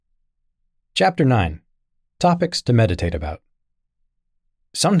Chapter 9. Topics to meditate about.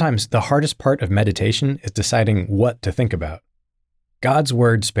 Sometimes the hardest part of meditation is deciding what to think about. God's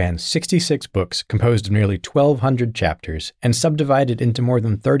Word spans 66 books composed of nearly 1,200 chapters and subdivided into more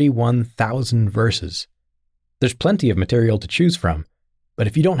than 31,000 verses. There's plenty of material to choose from, but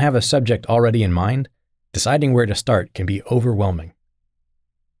if you don't have a subject already in mind, deciding where to start can be overwhelming.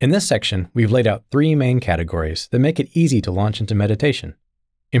 In this section, we've laid out 3 main categories that make it easy to launch into meditation: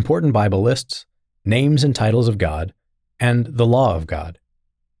 important Bible lists, names and titles of God, and the law of God.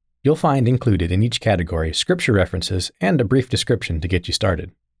 You'll find included in each category scripture references and a brief description to get you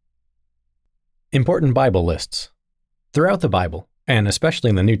started. Important Bible lists. Throughout the Bible, and especially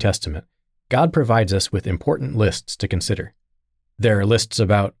in the New Testament, God provides us with important lists to consider. There are lists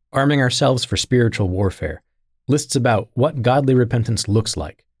about arming ourselves for spiritual warfare, lists about what godly repentance looks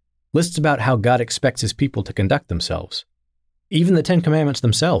like, lists about how God expects His people to conduct themselves. Even the 10 Commandments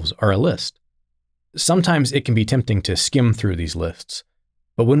themselves are a list. Sometimes it can be tempting to skim through these lists,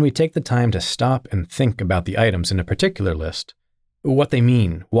 but when we take the time to stop and think about the items in a particular list, what they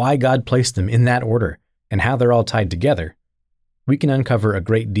mean, why God placed them in that order, and how they're all tied together, we can uncover a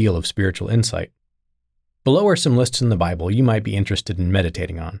great deal of spiritual insight. Below are some lists in the Bible you might be interested in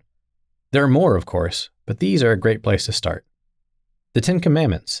meditating on. There are more, of course, but these are a great place to start. The 10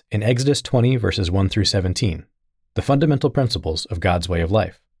 Commandments in Exodus 20 verses 1 through 17, the fundamental principles of God's way of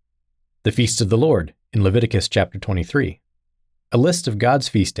life. The Feasts of the Lord in Leviticus chapter 23, a list of God's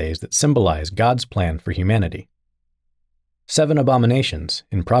feast days that symbolize God's plan for humanity. 7 abominations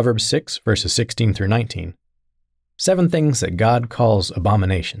in Proverbs 6 verses 16 through 19, 7 things that God calls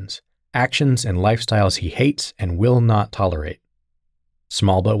abominations, actions and lifestyles He hates and will not tolerate.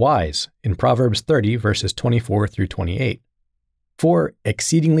 Small but wise in Proverbs 30 verses 24 through 28, 4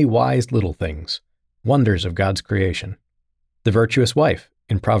 exceedingly wise little things, wonders of God's creation. The virtuous wife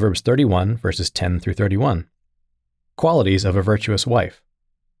in Proverbs 31 verses 10 through 31. Qualities of a virtuous wife.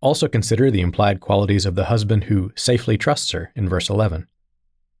 Also consider the implied qualities of the husband who safely trusts her in verse 11.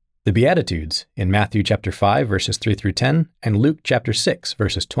 The Beatitudes in Matthew chapter 5 verses 3 through 10 and Luke chapter 6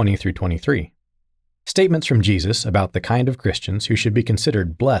 verses 20 through 23. Statements from Jesus about the kind of Christians who should be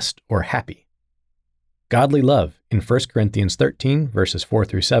considered blessed or happy. Godly love in 1 Corinthians 13 verses 4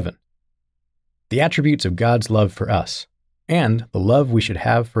 through 7. The attributes of God's love for us, and the love we should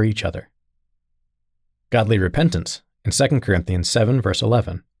have for each other. Godly repentance in 2 Corinthians 7 verse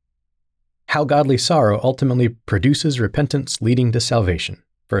 11. How godly sorrow ultimately produces repentance leading to salvation,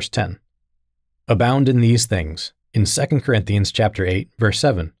 verse 10. Abound in these things in 2 Corinthians chapter 8 verse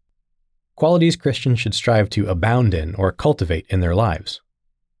 7. Qualities Christians should strive to abound in or cultivate in their lives.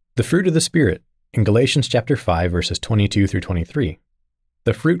 The fruit of the Spirit in Galatians chapter 5 verses 22 through 23.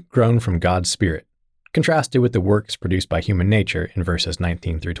 The fruit grown from God's Spirit, contrasted with the works produced by human nature in verses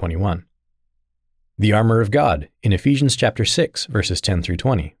 19 through 21. The armor of God in Ephesians chapter 6 verses 10 through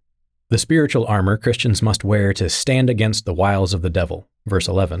 20. The spiritual armor Christians must wear to stand against the wiles of the devil, verse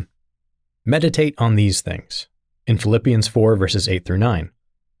 11. Meditate on these things in Philippians 4 verses 8 through 9.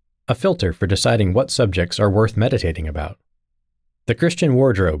 A filter for deciding what subjects are worth meditating about. The Christian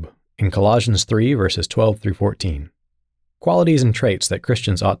wardrobe in Colossians 3 verses 12 through 14. Qualities and traits that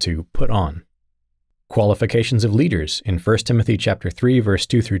Christians ought to put on. Qualifications of leaders in 1 Timothy chapter 3 verse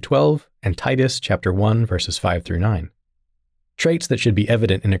 2 through 12 and Titus chapter 1 verses 5 through 9. Traits that should be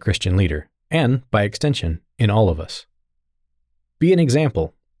evident in a Christian leader, and, by extension, in all of us. Be an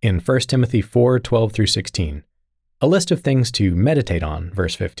example in 1 Timothy 4 12 through 16. A list of things to meditate on,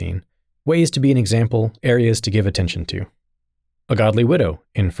 verse 15. Ways to be an example, areas to give attention to. A godly widow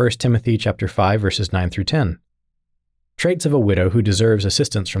in 1 Timothy chapter 5 verses 9 through 10. Traits of a widow who deserves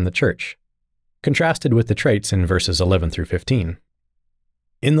assistance from the church, contrasted with the traits in verses 11 through 15.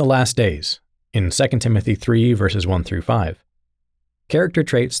 In the last days, in 2 Timothy 3 verses 1 through 5. Character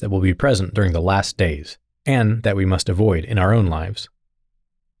traits that will be present during the last days, and that we must avoid in our own lives.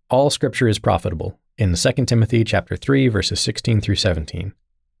 All Scripture is profitable, in 2 Timothy chapter 3 verses 16 through 17.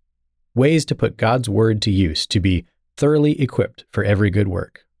 Ways to put God's Word to use to be thoroughly equipped for every good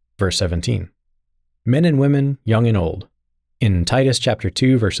work, verse 17. Men and women, young and old, in Titus chapter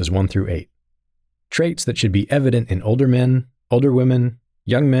 2 verses 1 through 8. Traits that should be evident in older men, older women,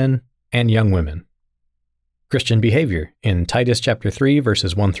 young men, and young women. Christian behavior in Titus chapter 3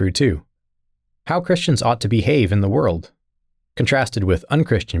 verses 1 through 2. How Christians ought to behave in the world, contrasted with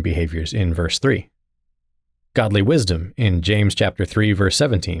unchristian behaviors in verse 3. Godly wisdom in James chapter 3 verse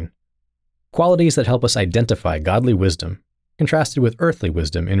 17. Qualities that help us identify godly wisdom, contrasted with earthly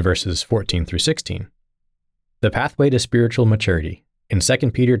wisdom in verses 14 through 16. The pathway to spiritual maturity in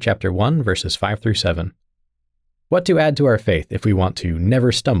 2 Peter chapter 1 verses 5 through 7. What to add to our faith if we want to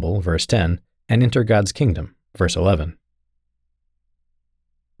never stumble, verse 10, and enter God's kingdom, verse 11.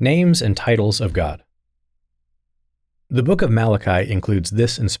 Names and titles of God. The book of Malachi includes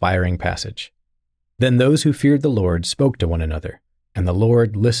this inspiring passage. Then those who feared the Lord spoke to one another, and the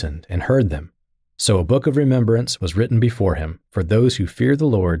Lord listened and heard them. So a book of remembrance was written before him for those who fear the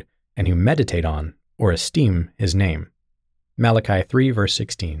Lord and who meditate on or esteem his name. Malachi 3, verse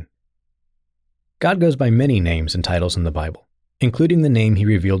 16. God goes by many names and titles in the Bible, including the name he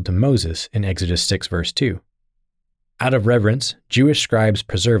revealed to Moses in Exodus 6, verse 2. Out of reverence, Jewish scribes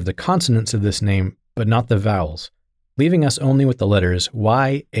preserved the consonants of this name, but not the vowels, leaving us only with the letters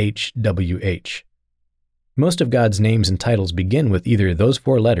YHWH. Most of God's names and titles begin with either those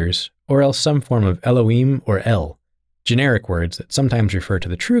 4 letters or else some form of Elohim or El, generic words that sometimes refer to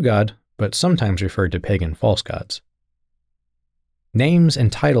the true God, but sometimes refer to pagan false gods. Names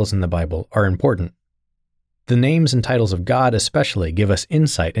and titles in the Bible are important. The names and titles of God especially give us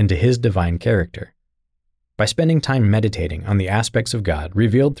insight into his divine character. By spending time meditating on the aspects of God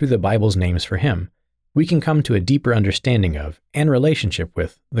revealed through the Bible's names for him, we can come to a deeper understanding of and relationship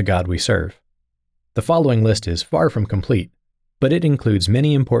with the God we serve. The following list is far from complete, but it includes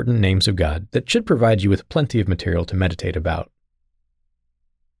many important names of God that should provide you with plenty of material to meditate about.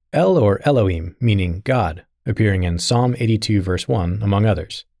 El or Elohim, meaning God, appearing in Psalm 82 verse 1, among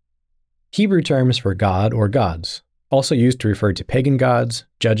others. Hebrew terms for God or gods, also used to refer to pagan gods,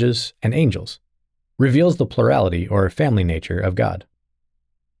 judges, and angels, reveals the plurality or family nature of God.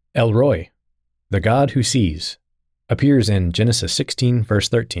 El Roi, the God who sees, appears in Genesis 16 verse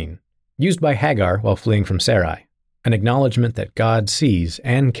 13, used by Hagar while fleeing from Sarai, an acknowledgement that God sees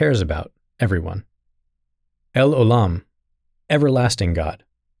and cares about everyone. El Olam, everlasting God,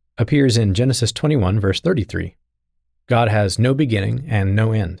 appears in Genesis 21 verse 33. God has no beginning and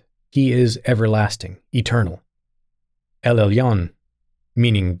no end. He is everlasting, eternal. El Elyon,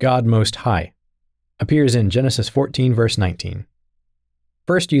 meaning God Most High, appears in Genesis 14 verse 19.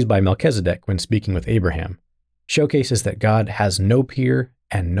 First used by Melchizedek when speaking with Abraham, showcases that God has no peer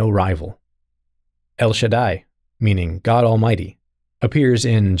and no rival. El Shaddai, meaning God Almighty, appears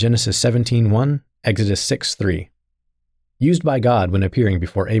in Genesis 17:1, Exodus 6:3. Used by God when appearing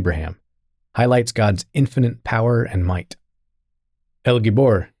before Abraham, highlights God's infinite power and might. El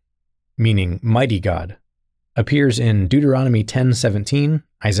Gibor, meaning mighty God, appears in Deuteronomy 10:17,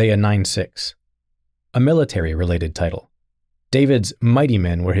 Isaiah 9:6. A military-related title. David's mighty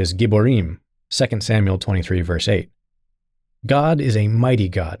men were his Giborim, 2 Samuel 23 verse 8. God is a mighty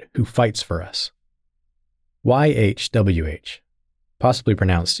God who fights for us. YHWH, possibly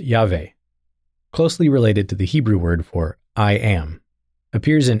pronounced Yahweh, closely related to the Hebrew word for I am,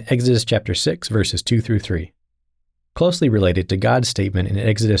 appears in Exodus chapter 6 verses 2 through 3. Closely related to God's statement in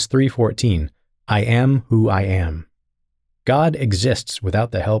Exodus 3:14, I am who I am. God exists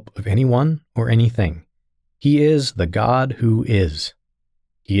without the help of anyone or anything. He is the God who is.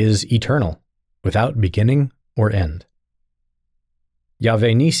 He is eternal, without beginning or end.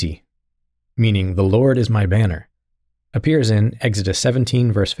 Yahweh Nisi, meaning the Lord is my banner, appears in Exodus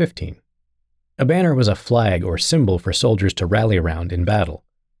 17 verse 15. A banner was a flag or symbol for soldiers to rally around in battle.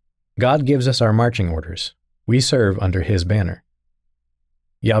 God gives us our marching orders. We serve under his banner.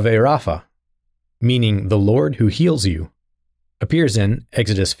 Yahweh Rapha, meaning the Lord who heals you, appears in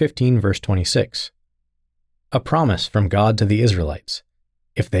Exodus 15 verse 26. A promise from God to the Israelites.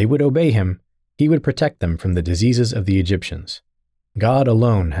 If they would obey him, he would protect them from the diseases of the Egyptians. God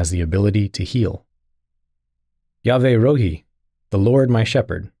alone has the ability to heal. Yahweh Rohi, the Lord my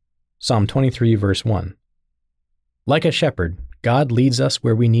shepherd, Psalm 23 verse 1. Like a shepherd, God leads us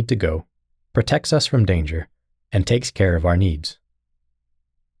where we need to go, protects us from danger, and takes care of our needs.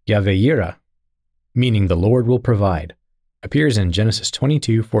 Yahweh Yireh, meaning the Lord will provide, appears in Genesis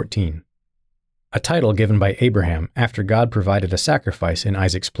 22:14. A title given by Abraham after God provided a sacrifice in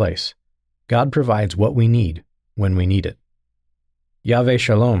Isaac's place. God provides what we need when we need it. Yahweh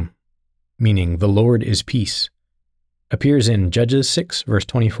Shalom, meaning the Lord is peace, appears in Judges 6 verse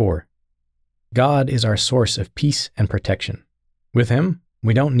 24. God is our source of peace and protection. With him,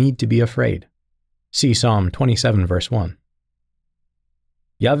 we don't need to be afraid. See Psalm 27 verse 1.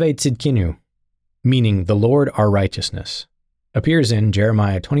 Yahweh Tzidkenu, meaning the Lord our righteousness, appears in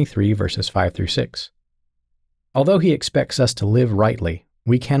Jeremiah 23 verses 5 through 6. Although he expects us to live rightly,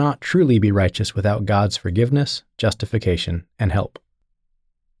 we cannot truly be righteous without God's forgiveness, justification, and help.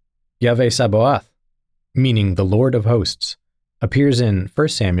 Yahweh Sabaoth, meaning the Lord of hosts, appears in 1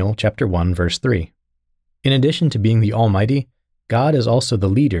 Samuel chapter 1 verse 3. In addition to being the Almighty, God is also the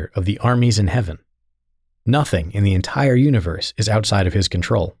leader of the armies in heaven. Nothing in the entire universe is outside of his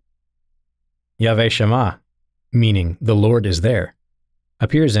control. Yahweh Shammah, meaning the Lord is there,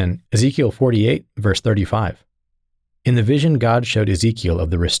 appears in Ezekiel 48, verse 35. In the vision God showed Ezekiel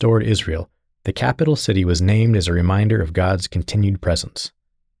of the restored Israel, the capital city was named as a reminder of God's continued presence.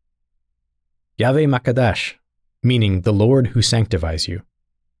 Yahweh Makadash, meaning the Lord who sanctifies you,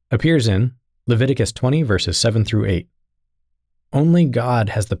 appears in Leviticus 20, verses 7 through 8. Only God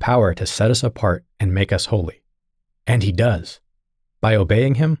has the power to set us apart and make us holy. And He does. By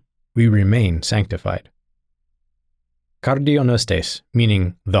obeying Him, we remain sanctified. Kardionostes,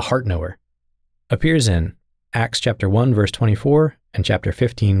 meaning the heart knower, appears in Acts chapter 1, verse 24 and chapter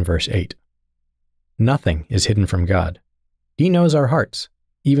 15, verse 8. Nothing is hidden from God. He knows our hearts,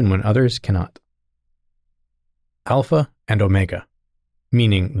 even when others cannot. Alpha and Omega,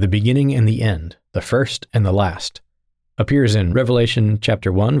 meaning the beginning and the end, the first and the last, appears in Revelation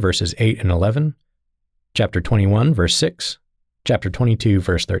chapter 1, verses 8 and 11, chapter 21, verse 6, chapter 22,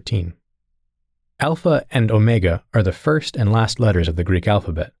 verse 13. Alpha and Omega are the first and last letters of the Greek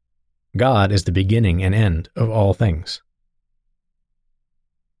alphabet. God is the beginning and end of all things.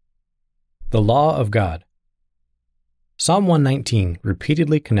 The Law of God. Psalm 119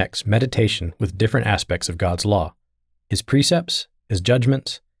 repeatedly connects meditation with different aspects of God's law, His precepts, His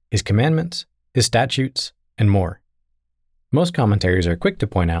judgments, His commandments, His statutes, and more. Most commentaries are quick to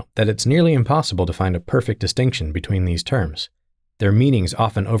point out that it's nearly impossible to find a perfect distinction between these terms. Their meanings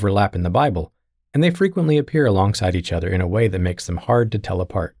often overlap in the Bible, and they frequently appear alongside each other in a way that makes them hard to tell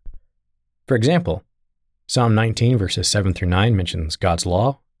apart. For example, Psalm 19 verses 7 through 9 mentions God's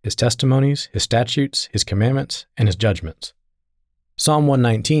law, His testimonies, His statutes, His commandments, and His judgments. Psalm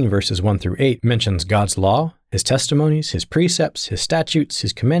 119 verses 1 through 8 mentions God's law, His testimonies, His precepts, His statutes,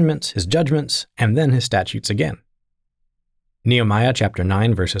 His commandments, His judgments, and then His statutes again. Nehemiah chapter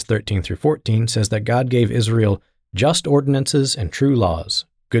 9 verses 13 through 14 says that God gave Israel just ordinances and true laws,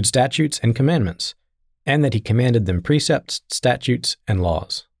 good statutes and commandments, and that He commanded them precepts, statutes, and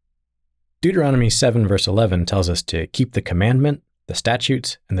laws. Deuteronomy 7 verse 11 tells us to keep the commandment, the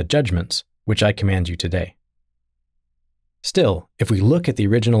statutes, and the judgments, which I command you today. Still, if we look at the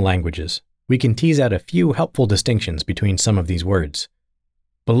original languages, we can tease out a few helpful distinctions between some of these words.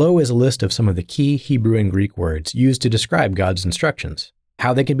 Below is a list of some of the key Hebrew and Greek words used to describe God's instructions,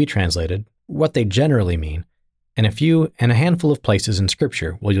 how they can be translated, what they generally mean, and a handful of places in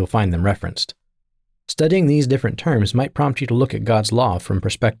Scripture where you'll find them referenced. Studying these different terms might prompt you to look at God's law from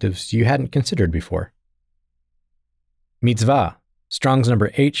perspectives you hadn't considered before. Mitzvah, Strong's number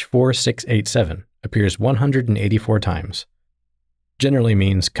H4687, appears 184 times. Generally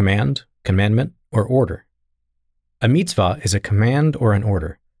means command, commandment, or order. A mitzvah is a command or an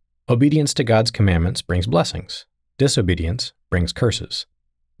order. Obedience to God's commandments brings blessings. Disobedience brings curses.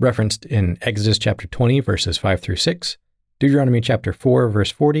 Referenced in Exodus chapter 20, verses 5 through 6, Deuteronomy chapter 4,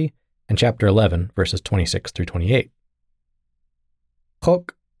 verse 40, and chapter 11, verses 26 through 28.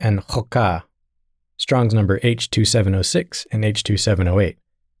 Chok and chokah, Strong's number H2706 and H2708,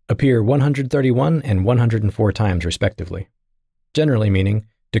 appear 131 and 104 times respectively, generally meaning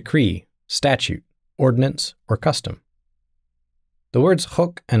decree, statute, ordinance, or custom. The words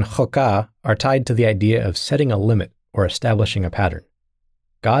chok and chokah are tied to the idea of setting a limit or establishing a pattern.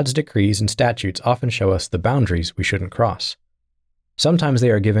 God's decrees and statutes often show us the boundaries we shouldn't cross. Sometimes they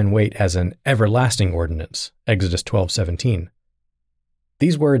are given weight as an everlasting ordinance, Exodus 12:17.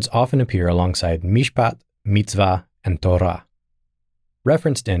 These words often appear alongside mishpat, mitzvah, and Torah.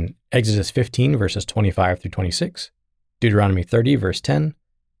 Referenced in Exodus 15 verses 25 through 26, Deuteronomy 30 verse 10,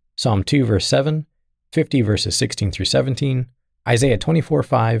 Psalm 2 verse 7, 50 verses 16 through 17, Isaiah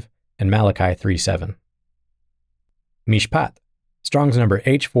 24:5, and Malachi 3:7. Mishpat, Strong's number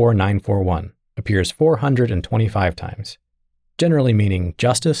H4941, appears 425 times, generally meaning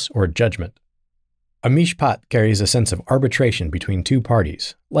justice or judgment. A mishpat carries a sense of arbitration between two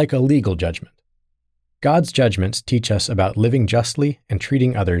parties, like a legal judgment. God's judgments teach us about living justly and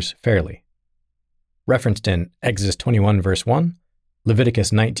treating others fairly. Referenced in Exodus 21 verse 1,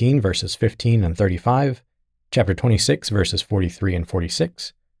 Leviticus 19 verses 15 and 35, chapter 26 verses 43 and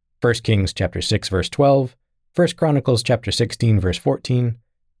 46, 1 Kings chapter 6 verse 12, 1 Chronicles chapter 16 verse 14,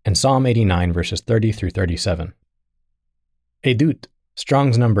 and Psalm 89 verses 30 through 37. Edut,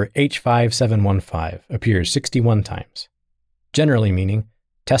 Strong's number H5715, appears 61 times, generally meaning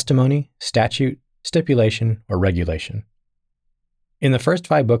testimony, statute, stipulation, or regulation. In the first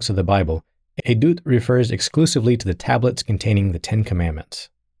 5 books of the Bible, Edut refers exclusively to the tablets containing the 10 Commandments,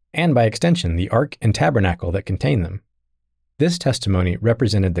 and by extension the ark and tabernacle that contain them. This testimony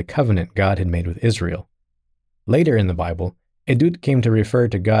represented the covenant God had made with Israel. Later in the Bible, Edut came to refer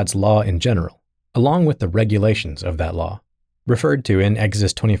to God's law in general, along with the regulations of that law, referred to in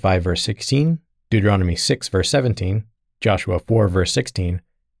Exodus 25 verse 16, Deuteronomy 6 verse 17, Joshua 4 verse 16,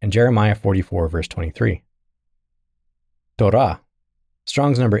 and Jeremiah 44 verse 23. Torah,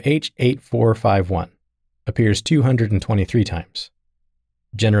 Strong's number H8451, appears 223 times,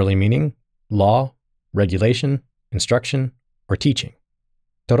 generally meaning law, regulation, instruction, or teaching.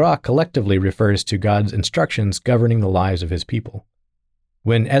 Torah collectively refers to God's instructions governing the lives of his people.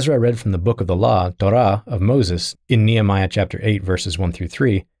 When Ezra read from the book of the law, Torah, of Moses, in Nehemiah chapter 8 verses 1 through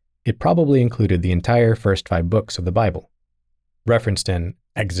 3, it probably included the entire first 5 books of the Bible, referenced in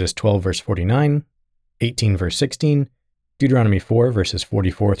Exodus 12 verse 49, 18 verse 16, Deuteronomy 4 verses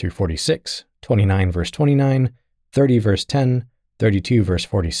 44 through 46, 29 verse 29, 30 verse 10, 32 verse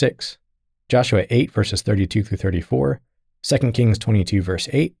 46, Joshua 8 verses 32 through 34, 2 Kings 22 verse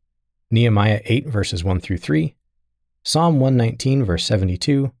 8, Nehemiah 8 verses 1 through 3, Psalm 119 verse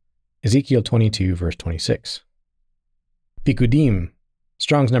 72, Ezekiel 22 verse 26. Pikudim,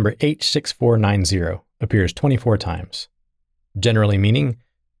 Strong's number H6490, appears 24 times, generally meaning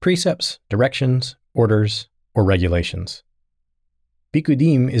precepts, directions, orders, or regulations.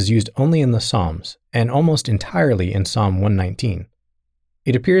 Pikudim is used only in the Psalms and almost entirely in Psalm 119.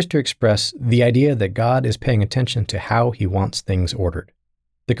 It appears to express the idea that God is paying attention to how he wants things ordered.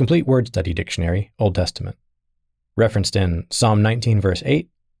 The Complete Word Study Dictionary, Old Testament, referenced in Psalm 19 verse 8,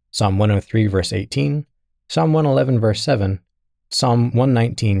 Psalm 103 verse 18, Psalm 111 verse 7, Psalm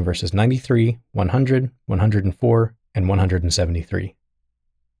 119 verses 93, 100, 104, and 173.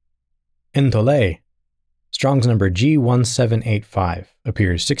 Entole, Strong's number G1785,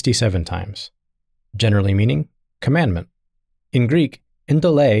 appears 67 times, generally meaning commandment. In Greek,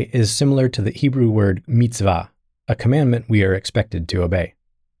 entole is similar to the Hebrew word mitzvah, a commandment we are expected to obey,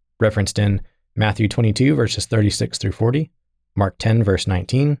 referenced in Matthew 22 verses 36 through 40, Mark 10 verse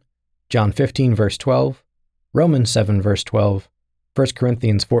 19, John 15 verse 12, Romans 7 verse 12, 1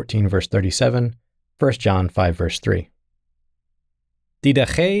 Corinthians 14 verse 37, 1 John 5 verse 3.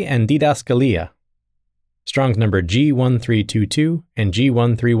 Didache and didaskalia, Strong's number G1322 and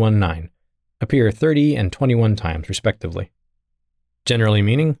G1319, appear 30 and 21 times respectively, generally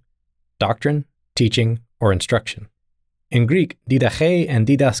meaning doctrine, teaching, or instruction. In Greek, didache and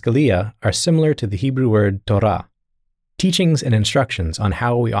didaskalia are similar to the Hebrew word Torah, teachings and instructions on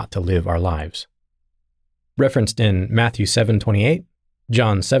how we ought to live our lives. Referenced in Matthew 7:28,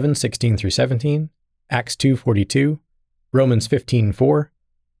 John 7:16 through 17, Acts 2:42, Romans 15:4,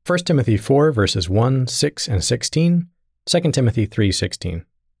 1 Timothy 4 verses 1, 6, and 16, 2 Timothy 3:16.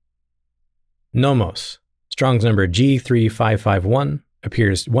 Nomos, Strong's number G3551,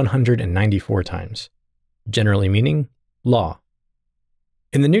 appears 194 times, generally meaning law.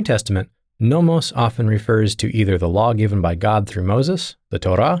 In the New Testament, nomos often refers to either the law given by God through Moses, the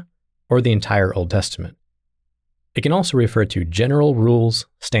Torah, or the entire Old Testament. It can also refer to general rules,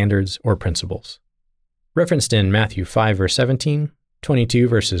 standards, or principles. Referenced in Matthew 5 verse 17, 22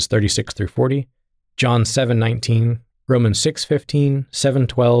 verses 36 through 40, John 7:19, Romans 6:15,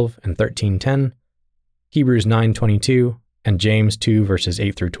 7:12, and 13:10, Hebrews 9:22, and James 2 verses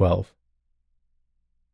 8 through 12.